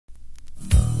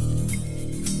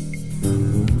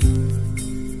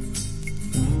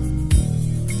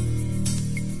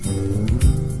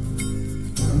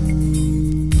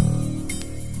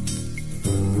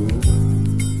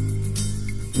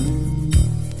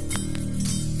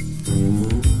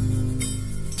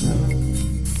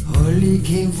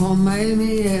came from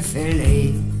Miami,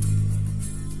 FLA.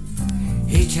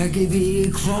 HIV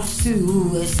across the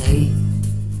USA.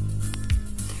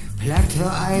 Plucked her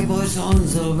eyebrows on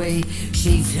the way.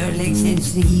 Shaved her legs and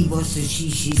he was a she.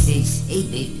 She says, hey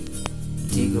babe,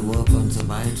 take a walk on the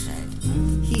wild side.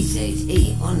 He says,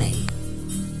 hey honey,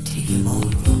 take a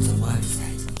walk on the wild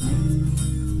side.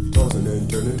 Tossing and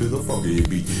turning to the funky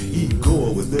beat.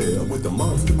 Igor was there with the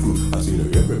monster crew. I seen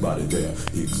everybody there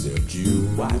except you.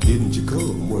 Why didn't you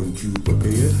come? Weren't you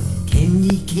prepared?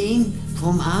 Candy came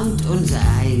from out on the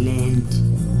island.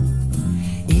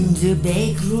 In the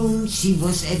back room she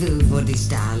was everybody's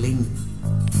darling.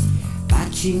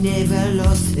 But she never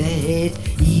lost her head.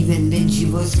 Even when she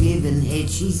was given head,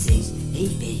 she says, hey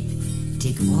babe,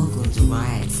 take a walk on the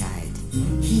wild side.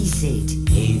 He said,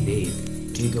 hey babe,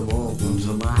 take a walk on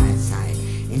the wild side.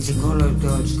 And the colored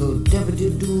girls go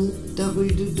double-do-do,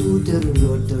 double-do-do,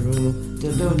 double-do-do,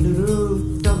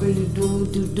 double-do-do, double-do-do,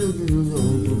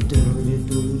 double-do-do, double-do-do.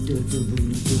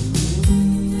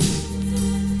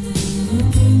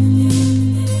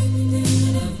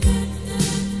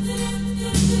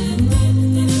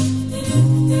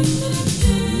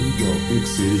 Big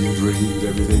city of dreams,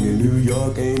 everything in New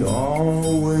York ain't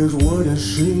always what it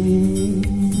seems.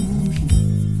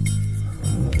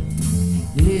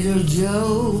 Little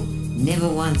Joe never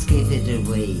once gave it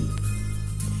away.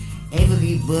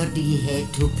 Everybody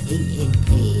had to pay and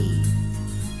pay.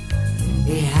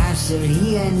 A hustle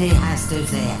here and a hustle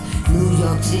there. New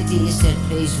York City is that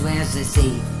place where they say,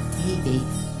 hey babe,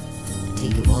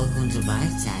 take a walk on the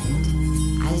wild side.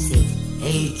 I said,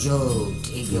 hey Joe,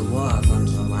 take a walk on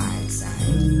the wild side.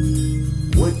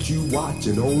 What you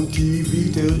watching on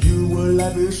TV tells you what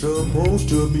life is supposed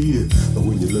to be. But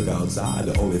when you look outside,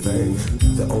 the only thing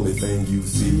you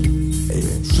see,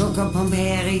 amen. Sugar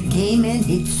Pompeii came and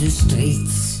hit the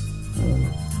streets,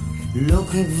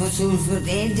 looking for soul food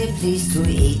and a place to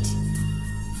eat.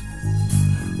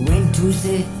 Went to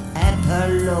the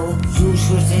Apollo, you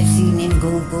should have seen him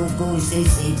go. They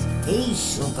said, hey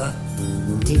sugar,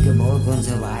 take a walk on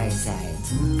the wild side.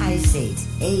 I said,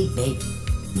 hey babe,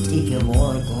 take a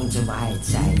walk on the wild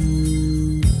side.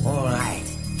 Alright.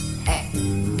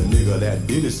 The nigga that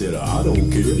did it said, I don't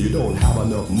care, you don't have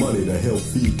enough money to help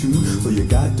feed two, so you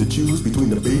got to choose between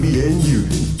the baby and you.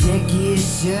 Jackie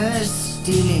is just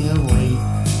stealing away.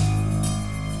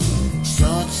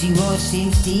 Thought she was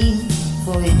 16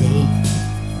 for a day.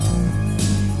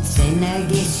 Then I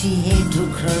guess she had to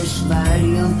curse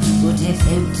volume, would have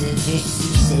helped her just.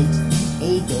 She said,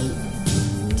 hey babe,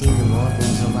 take a walk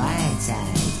on the wild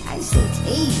side. I said,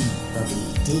 hey Bobby,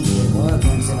 take a walk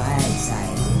on the wild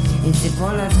side. And the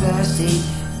colored girl say,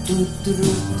 do do do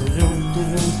do do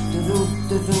do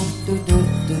do do do do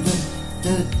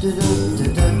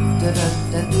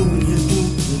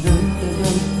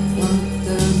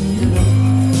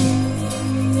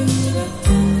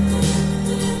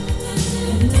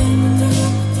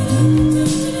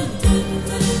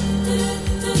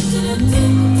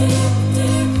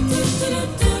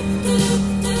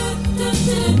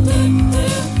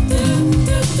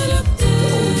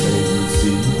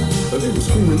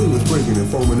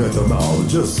foaming at the mouth,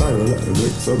 just silent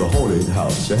lyrics of the haunted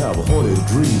house. You have a haunted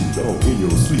dream all in your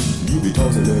sleep. You be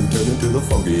tossing and turning to the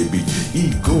funky beat.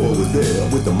 Igor was there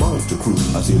with the monster crew.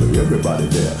 I seen everybody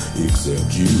there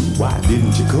except you. Why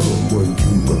didn't you come? Weren't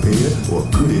you prepared? Or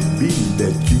could it be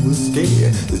that you were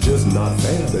scared? It's just not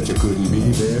fair that you couldn't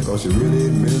be there, cause you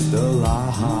really missed a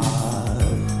lot.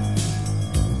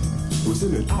 We're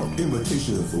sending out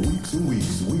invitations for weeks and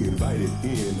weeks. We invited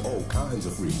in all kinds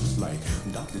of freaks like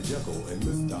Dr. Jekyll and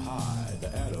Mr. Hyde, the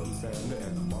Addams Family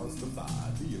and the Monster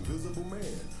Five, the Invisible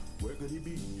Man. Where could he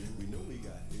be? We know he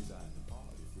got his eye.